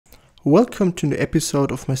Welcome to an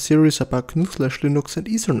episode of my series about GNU/Linux and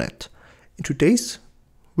Ethernet. In today's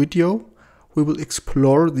video, we will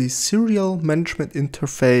explore the Serial Management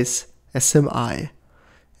Interface SMI.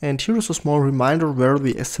 And here is a small reminder where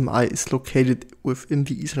the SMI is located within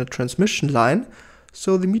the Ethernet transmission line.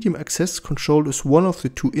 So the medium access control is one of the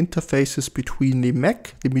two interfaces between the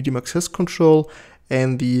MAC, the medium access control,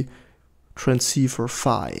 and the transceiver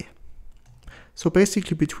PHY. So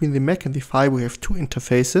basically between the MAC and the PHY we have two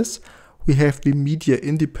interfaces. We have the media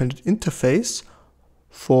independent interface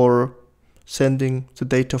for sending the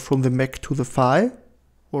data from the MAC to the PHY,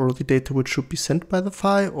 or the data which should be sent by the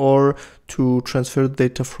PHY, or to transfer the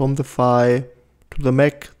data from the PHY to the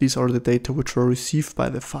MAC. These are the data which are received by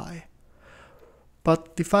the PHY.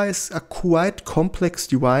 But the PHY is a quite complex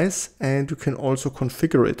device and you can also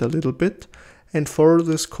configure it a little bit. And for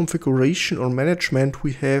this configuration or management,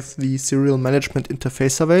 we have the serial management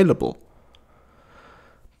interface available.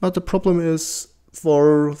 But the problem is,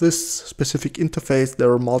 for this specific interface, there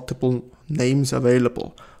are multiple names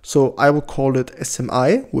available. So I will call it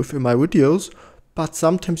SMI within my videos, but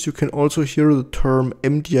sometimes you can also hear the term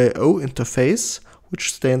MDIO interface,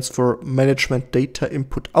 which stands for Management Data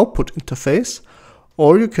Input-Output Interface,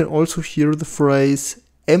 or you can also hear the phrase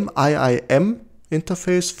MIIM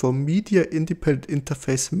interface for Media Independent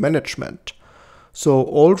Interface Management. So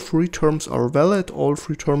all three terms are valid, all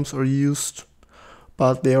three terms are used,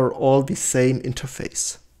 but they are all the same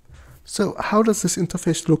interface. So how does this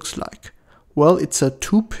interface look like? Well, it's a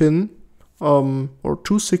 2-pin or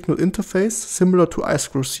 2-signal interface similar to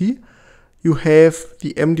I2C. You have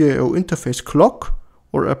the MDIO interface clock,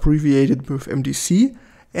 or abbreviated with MDC,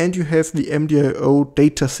 and you have the MDIO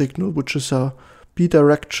data signal, which is a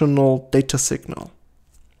bidirectional data signal.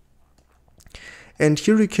 And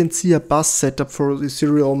here you can see a bus setup for the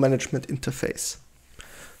serial management interface.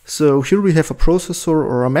 So here we have a processor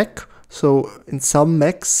or a MAC. So in some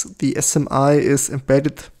Macs the SMI is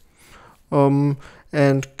embedded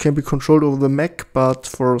and can be controlled over the MAC, but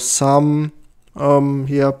for some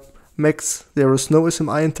Macs there is no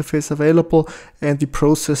SMI interface available and the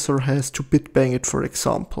processor has to bit bang it, for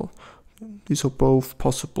example. These are both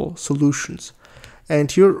possible solutions.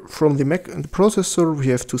 And here from the MAC and the processor we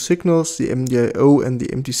have two signals, the MDIO and the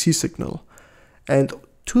MDC signal. And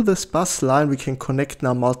to this bus line we can connect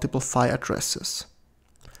now multiple PHY addresses.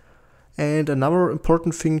 And another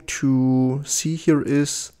important thing to see here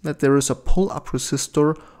is that there is a pull-up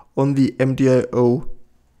resistor on the MDIO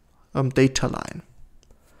data line.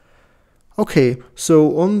 Okay,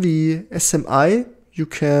 so on the SMI you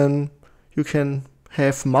can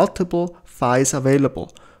have multiple PHYs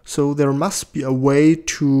available. So there must be a way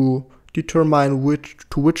to determine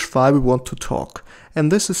to which PHY we want to talk.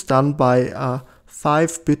 And this is done by a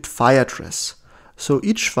 5-bit PHY address. So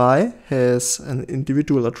each PHY has an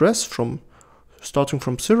individual address starting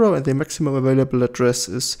from 0, and the maximum available address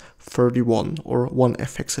is 31 or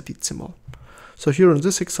 1F hexadecimal. So here in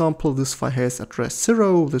this example, this PHY has address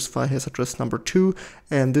 0, this PHY has address number 2,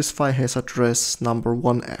 and this PHY has address number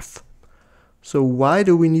 1F. So why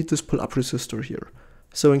do we need this pull-up resistor here?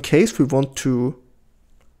 So in case we want to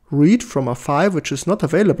read from a PHY which is not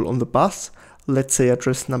available on the bus, let's say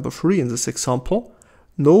address number 3 in this example,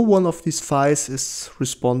 no one of these PHYs is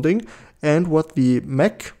responding, and what the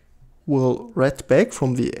MAC will read back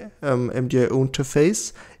from the MDIO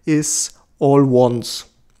interface is all ones.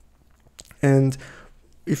 And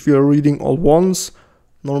if you're reading all ones,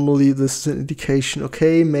 normally this is an indication,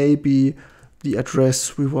 okay, maybe the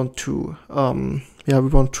address we want to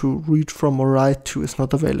read from or write to is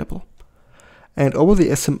not available. And over the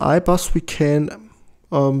SMI bus we can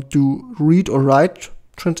do read or write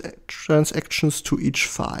transactions to each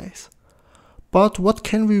PHY. But what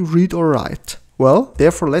can we read or write? Well,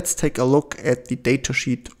 therefore let's take a look at the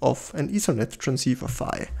datasheet of an Ethernet transceiver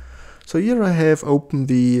PHY. So here I have opened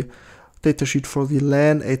the datasheet for the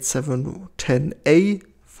LAN 8710A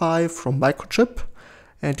PHY from Microchip,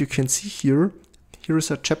 and you can see here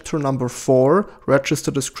is a chapter number 4,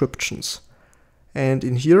 register descriptions. And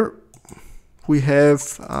in here we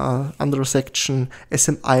have under a section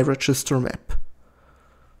SMI register map.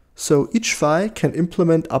 So each PHY can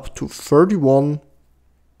implement up to 32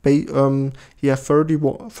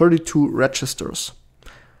 registers.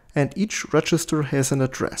 And each register has an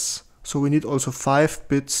address. So we need also 5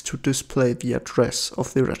 bits to display the address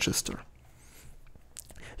of the register.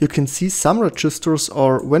 You can see some registers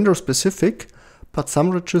are vendor specific, but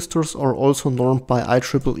some registers are also normed by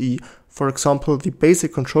IEEE. For example, the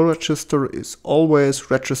basic control register is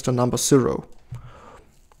always register number 0.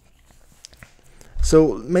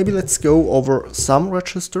 So maybe let's go over some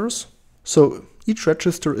registers. So each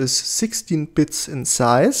register is 16 bits in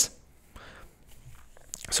size,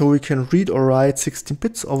 So we can read or write 16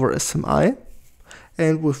 bits over SMI,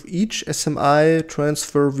 and with each SMI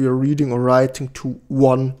transfer we are reading or writing to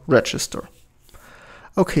one register.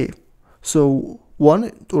 Okay, so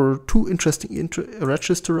one or two interesting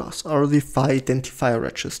registers are the PHY identifier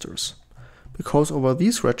registers, because over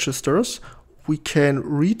these registers we can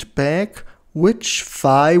read back which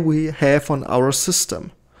PHY we have on our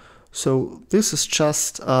system. So this is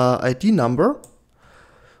just an ID number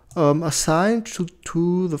assigned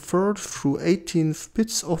to the 3rd through 18th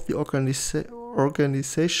bits of the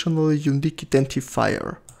organizationally unique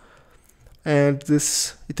identifier. And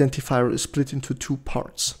this identifier is split into two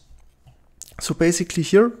parts. So basically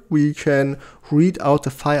here we can read out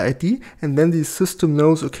the PHY ID, and then the system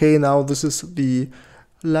knows, okay, now this is the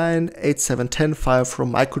line 8710 file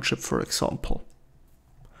from microchip, for example.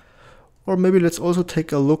 Or maybe let's also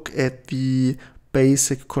take a look at the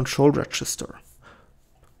basic control register.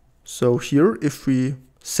 So here, if we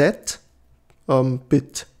set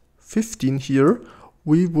bit 15 here,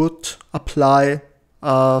 we would apply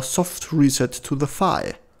a soft reset to the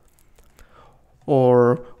PHY.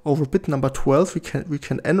 Or over bit number 12, we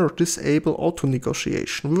can enter or disable auto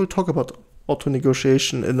negotiation. We will talk about auto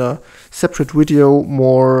negotiation in a separate video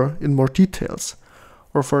in more details.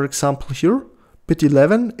 Or for example here, bit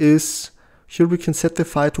 11 is, here we can set the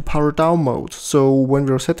PHY to power down mode. So when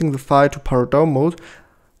we are setting the PHY to power down mode,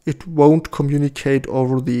 it won't communicate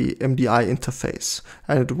over the MDI interface,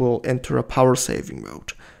 and it will enter a power saving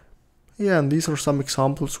mode. Yeah, and these are some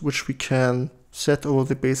examples which we can set over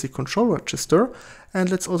the basic control register. And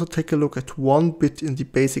let's also take a look at one bit in the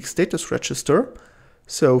basic status register.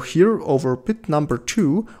 So here over bit number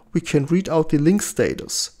 2, we can read out the link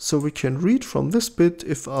status. So we can read from this bit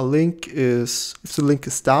if the link is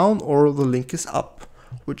down or the link is up,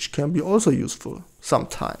 which can be also useful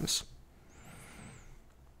sometimes.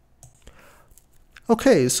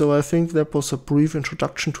 Okay, so I think that was a brief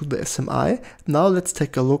introduction to the SMI. Now let's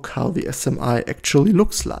take a look how the SMI actually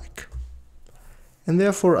looks like. And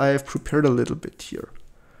therefore I have prepared a little bit here.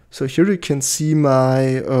 So here you can see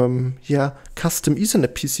my custom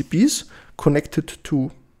Ethernet PCBs connected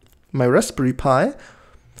to my Raspberry Pi.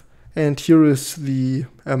 And here is the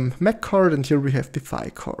MAC card, and here we have the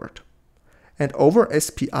PHY card. And over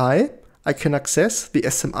SPI I can access the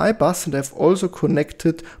SMI bus, and I've also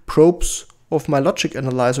connected probes of my logic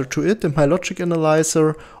analyzer to it, and my logic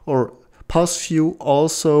analyzer or PulseView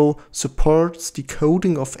also supports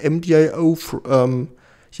decoding of MDIO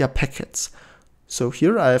packets. So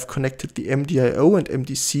here I have connected the MDIO and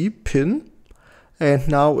MDC pin, and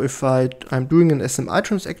now if I'm doing an SMI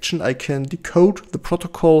transaction, I can decode the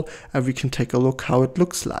protocol, and we can take a look how it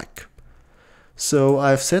looks like. So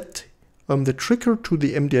I've set the trigger to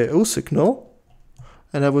the MDIO signal,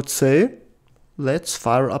 and I would say let's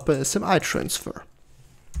fire up a SMI transfer.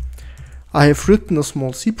 I have written a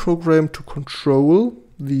small C program to control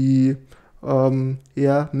the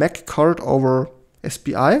MAC card over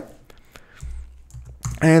SPI.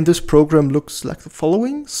 And this program looks like the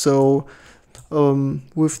following. So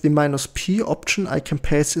with the -P option, I can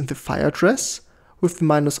pass in the PHY address. With the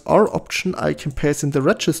 -R option, I can pass in the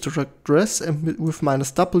register address. And with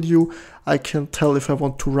 -W, I can tell if I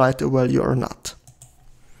want to write a value or not.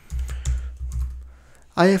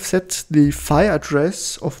 I have set the PHY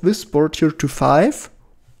address of this board here to 5.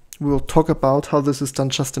 We will talk about how this is done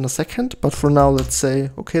just in a second, but for now let's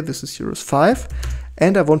say, okay, this is here is 5,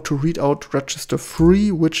 and I want to read out register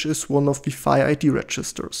 3, which is one of the PHY ID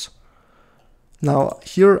registers. Now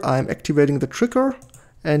here I'm activating the trigger,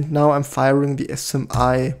 and now I'm firing the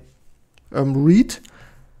SMI read,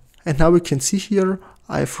 and now we can see here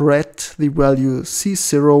I've read the value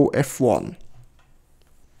C0F1.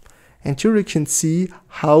 And here you can see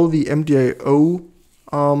how the MDIO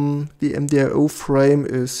frame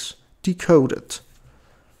is decoded.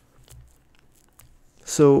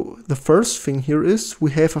 So the first thing here is we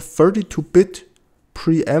have a 32-bit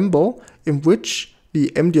preamble in which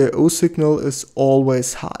the MDIO signal is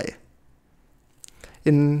always high.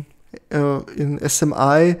 In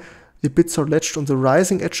SMI, the bits are latched on the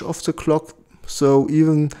rising edge of the clock, so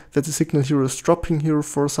even that the signal here is dropping here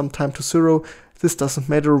for some time to 0, this doesn't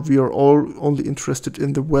matter. We are only interested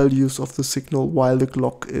in the values of the signal while the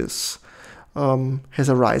clock is has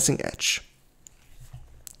a rising edge.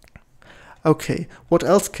 Okay, what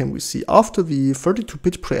else can we see? After the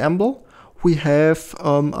 32-bit preamble, we have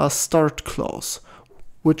a start clause,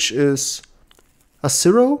 which is a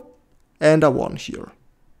 0 and a 1 here.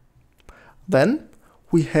 Then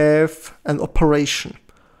we have an operation.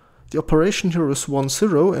 The operation here is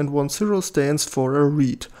 10, and 10 stands for a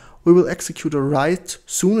read. we will execute a write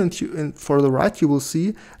soon, and for the write you will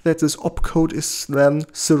see that this opcode is then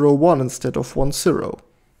 01 instead of 10.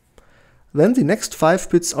 Then the next 5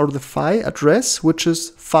 bits are the PHY address, which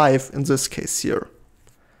is 5 in this case here.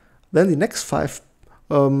 Then the next 5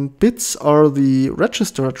 bits are the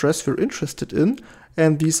register address we're interested in,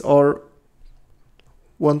 and these are,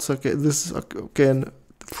 once again, this is again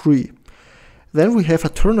 3. Then we have a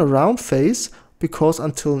turnaround phase, because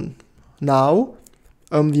until now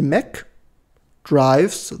the MAC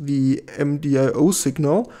drives the MDIO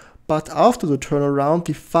signal, but after the turnaround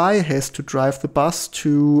the PHY has to drive the bus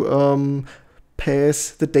to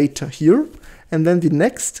pass the data here, and then the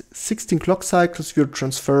next 16 clock cycles we're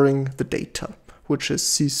transferring the data, which is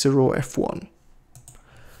C0F1.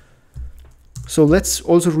 So let's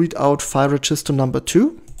also read out PHY register number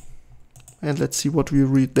 2, and let's see what we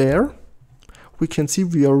read there. We can see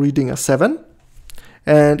we are reading a 7,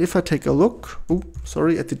 and if I take a look,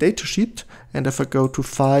 at the datasheet, and if I go to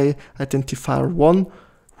PHY identifier 1,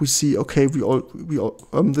 we see, okay,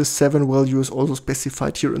 this 7 value is also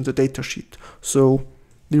specified here in the datasheet. So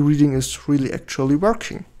the reading is really actually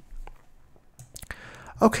working.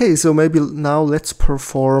 Okay, so maybe now let's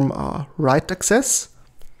perform a write access.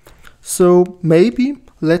 So maybe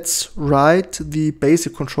let's write the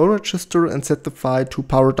basic control register and set the PHY to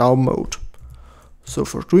power down mode. So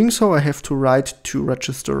for doing so, I have to write to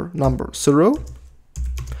register number 0,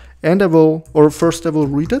 and first I will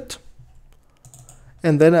read it,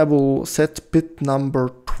 and then I will set bit number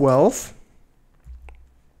 12.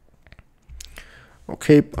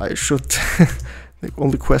 Okay, I should, the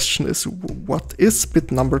only question is, what is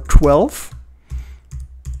bit number 12?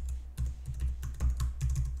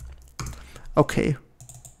 Okay,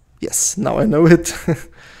 yes, now I know it.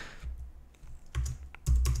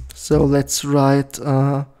 So let's write,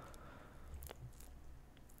 okay,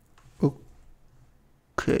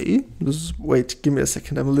 wait, give me a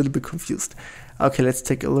second, I'm a little bit confused. Okay, let's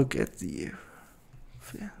take a look at this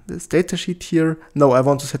datasheet here. No, I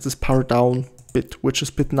want to set this power down bit, which is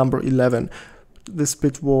bit number 11. This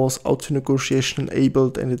bit was auto negotiation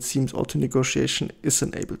enabled, and it seems auto negotiation is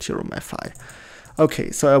enabled here on my PHY.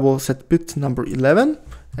 Okay, so I will set bit number 11,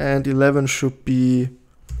 and 11 should be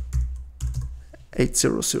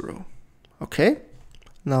 800. Okay,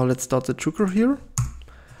 now let's start the trigger here.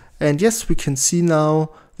 And yes, we can see now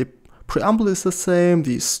the preamble is the same,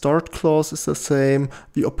 the start clause is the same,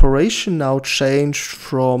 the operation now changed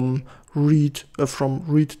from read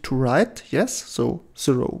to write, yes, so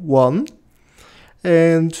 01.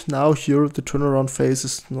 And now here the turnaround phase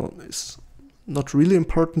is not really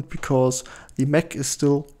important, because the MAC is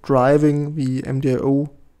still driving the MDIO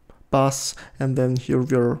bus, and then here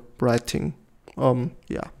we're writing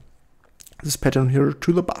this pattern here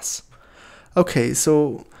to the bus. Okay,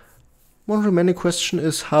 so one remaining question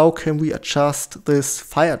is, how can we adjust this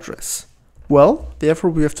PHY address? Well, therefore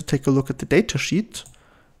we have to take a look at the datasheet,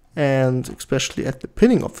 and especially at the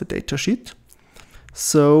pinning of the datasheet.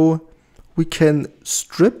 So we can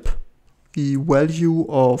strip the value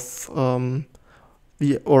of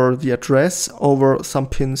the address over some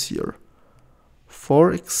pins here.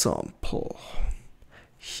 For example,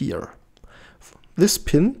 here, this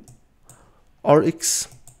pin, RX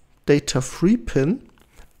data 3 pin,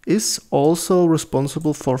 is also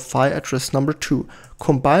responsible for PHY address number 2.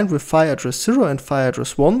 Combined with PHY address 0 and PHY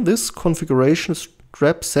address 1, this configuration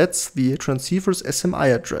strap sets the transceiver's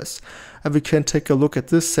SMI address. And we can take a look at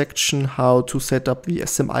this section, how to set up the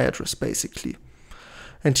SMI address basically.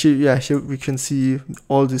 And here we can see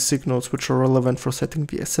all the signals which are relevant for setting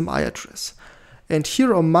the SMI address. And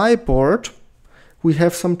here on my board, we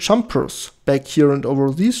have some jumpers back here, and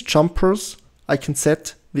over these jumpers, I can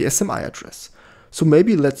set the SMI address. So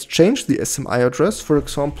maybe let's change the SMI address. For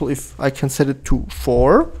example, if I can set it to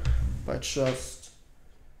 4 by just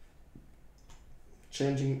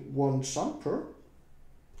changing one jumper.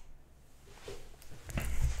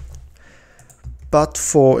 But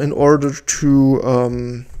for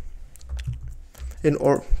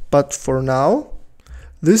now,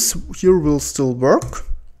 this here will still work,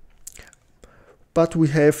 but we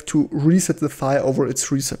have to reset the PHY over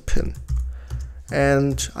its reset pin.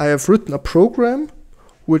 And I have written a program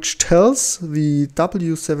which tells the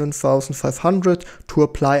W7500 to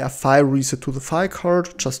apply a PHY reset to the PHY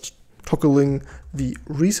card, just toggling the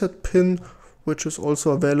reset pin, which is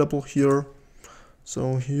also available here.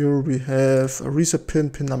 So here we have a reset pin,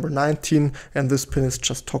 pin number 19, and this pin is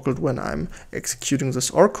just toggled when I'm executing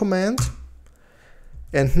this OR command.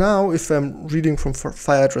 And now if I'm reading from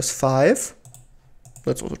PHY address 5,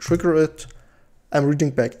 let's also trigger it, I'm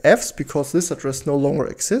reading back Fs because this address no longer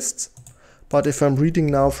exists. But if I'm reading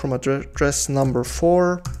now from address number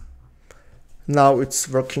 4, now it's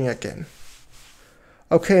working again.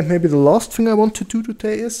 Okay, maybe the last thing I want to do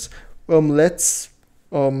today is let's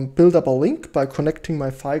build up a link by connecting my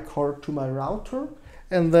PHY card to my router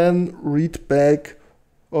and then read back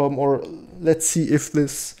or let's see if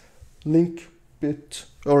this link bit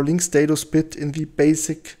or link status bit in the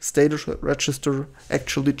basic status register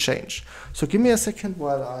actually changed. So give me a second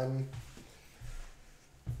while I'm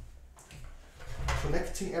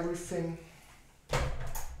connecting everything.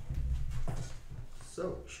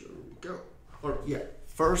 So here we go. Or yeah,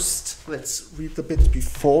 first let's read the bit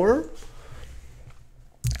before.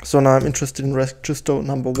 So now I'm interested in register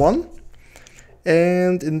number 1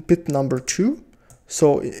 and in bit number 2.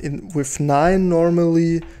 So with 9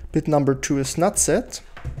 normally bit number 2 is not set.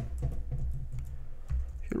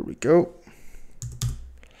 Here we go.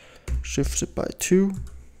 Shift it by 2.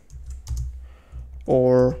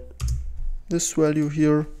 Or this value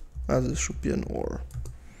here, this should be an OR.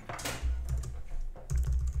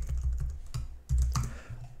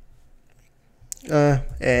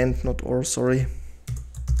 And not OR, sorry.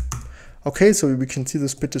 Okay, so we can see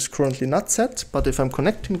this bit is currently not set, but if I'm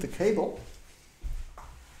connecting the cable,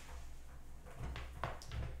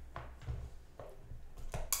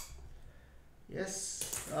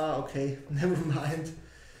 yes, okay, never mind.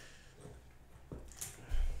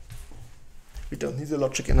 We don't need a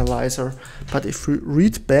logic analyzer, but if we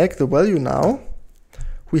read back the value now,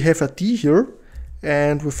 we have a D here,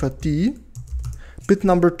 and with a D, bit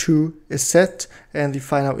number 2 is set, and the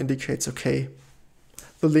PHY now indicates, okay,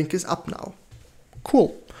 the link is up now.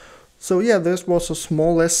 Cool. So yeah, this was a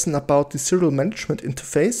small lesson about the serial management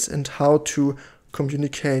interface and how to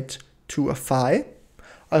communicate to a PHY.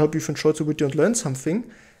 I hope you've enjoyed the video and learned something.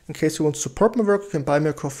 In case you want to support my work, you can buy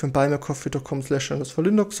me a coffee on buymeacoffee.com/learners for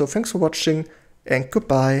Linux. So thanks for watching and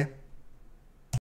goodbye.